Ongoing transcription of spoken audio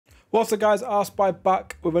What's up guys, Arspy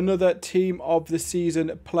back with another Team of the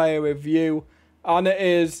Season player review, and it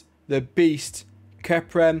is the beast, Tots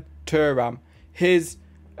Thuram. His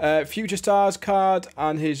Future Stars card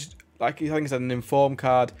and his, I think it's an Inform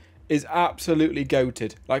card, is absolutely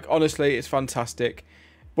goated. Like, honestly, it's fantastic.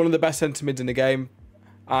 One of the best centre mids in the game,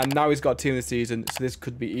 and now he's got Team of the Season, so this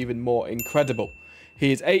could be even more incredible.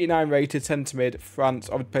 He is 89 rated centre mid, France,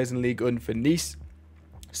 obviously plays in Ligue 1 for Nice.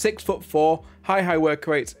 6'4", high work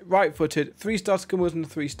rates, right-footed, 3-star skills and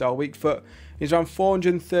 3-star weak foot. He's around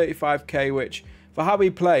 435k, which for how he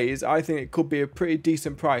plays, I think it could be a pretty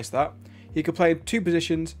decent price. That he could play in two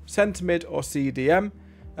positions, centre mid or CDM.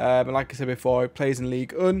 And like I said before, he plays in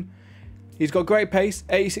Ligue 1. He's got great pace,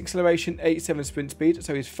 86 acceleration, 87 sprint speed,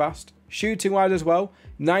 so he's fast. Shooting wise as well,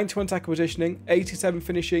 91 tackle positioning, 87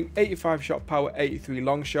 finishing, 85 shot power, 83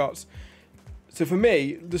 long shots. So for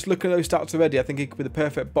me, just looking at those stats already, I think he could be the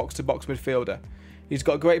perfect box-to-box midfielder. He's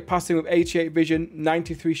got great passing with 88 vision,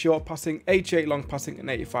 93 short passing, 88 long passing, and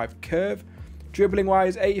 85 curve.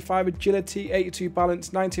 Dribbling-wise, 85 agility, 82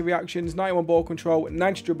 balance, 90 reactions, 91 ball control,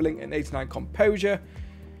 90 dribbling, and 89 composure.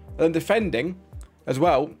 And then defending as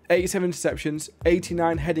well, 87 interceptions,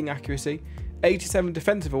 89 heading accuracy, 87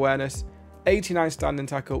 defensive awareness, 89 standing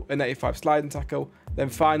tackle, and 85 sliding tackle. Then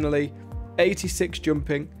finally, 86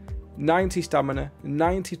 jumping, 90 stamina,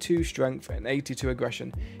 92 strength, and 82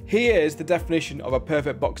 aggression. He is the definition of a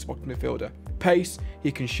perfect box-to-box midfielder. Pace,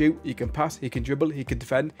 he can shoot, he can pass, he can dribble, he can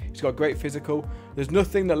defend. He's got great physical. There's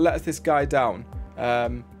nothing that lets this guy down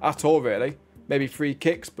at all, really. Maybe free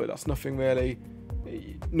kicks, but that's nothing really.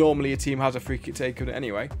 Normally a team has a free kick taken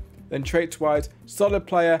anyway. Then traits-wise, solid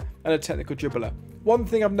player and a technical dribbler. One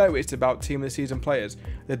thing I've noticed about Team of the Season players,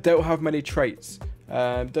 they don't have many traits.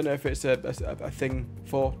 Don't know if it's a thing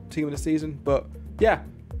for Team of the Season, but yeah,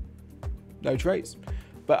 no traits.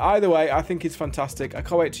 But either way, I think he's fantastic. I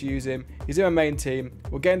can't wait to use him. He's in my main team.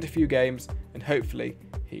 We'll get into a few games, and hopefully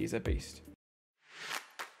he's a beast.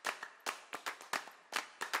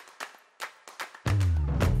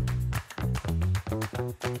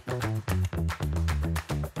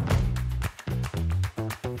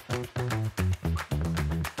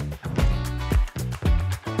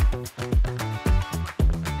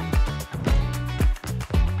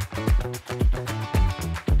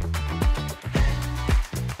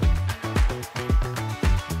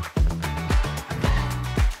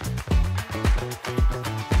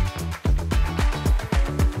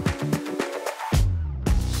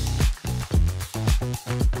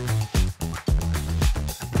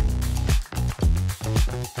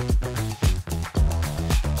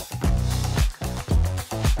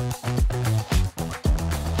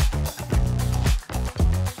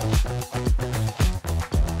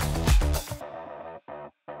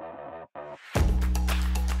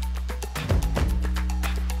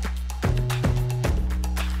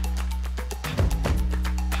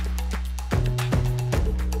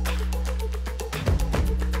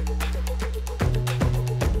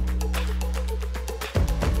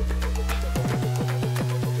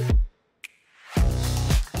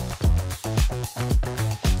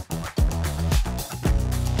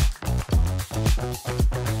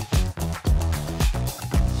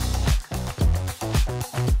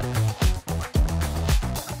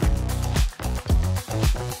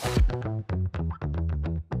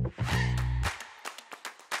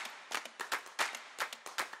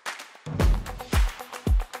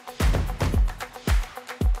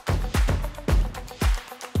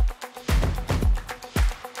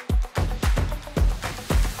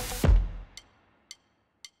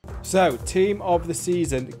 So, Team of the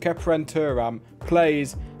Season, Tots Thuram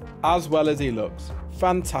plays as well as he looks.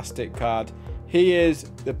 Fantastic card. He is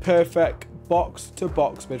the perfect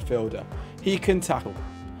box-to-box midfielder. He can tackle.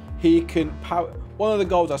 He can power. One of the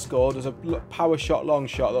goals I scored was a power shot, long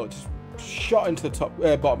shot, that just shot into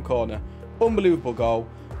the bottom corner. Unbelievable goal.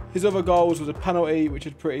 His other goals was a penalty, which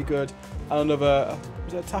is pretty good, and another,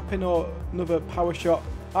 was it a tap-in or another power shot?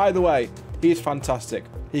 Either way, he's fantastic.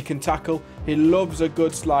 He can tackle. He loves a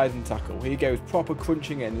good sliding tackle. He goes proper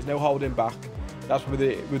crunching in. There's no holding back. That's with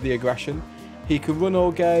the aggression. He can run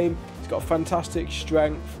all game. He's got fantastic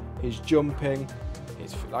strength. He's jumping.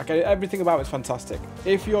 He's like, everything about it is fantastic.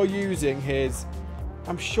 If you're using his,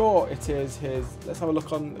 I'm sure it is his. Let's have a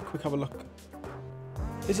look on. Quick, have a look.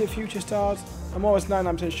 Is it Future Stars? I'm almost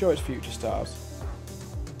 99% sure it's Future Stars.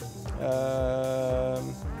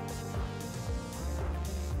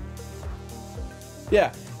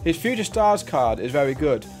 Yeah, his Future Stars card is very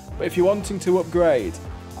good, but if you're wanting to upgrade,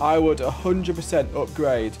 I would 100%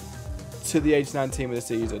 upgrade to the 89 Team of the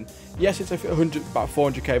Season. Yes, it's about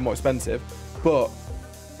 400k more expensive, but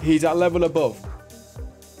he's at level above.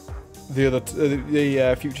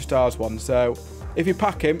 the Future Stars one. So if you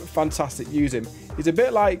pack him, fantastic, use him. He's a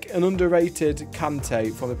bit like an underrated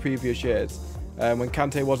Kante from the previous years. When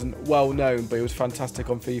Kante wasn't well known, but he was fantastic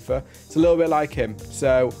on FIFA. It's a little bit like him.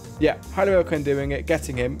 So yeah, highly recommend doing it,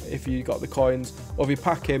 getting him if you got the coins, or if you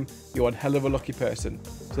pack him, you're one hell of a lucky person.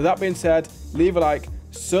 So that being said, leave a like,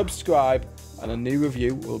 subscribe, and a new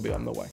review will be on the way.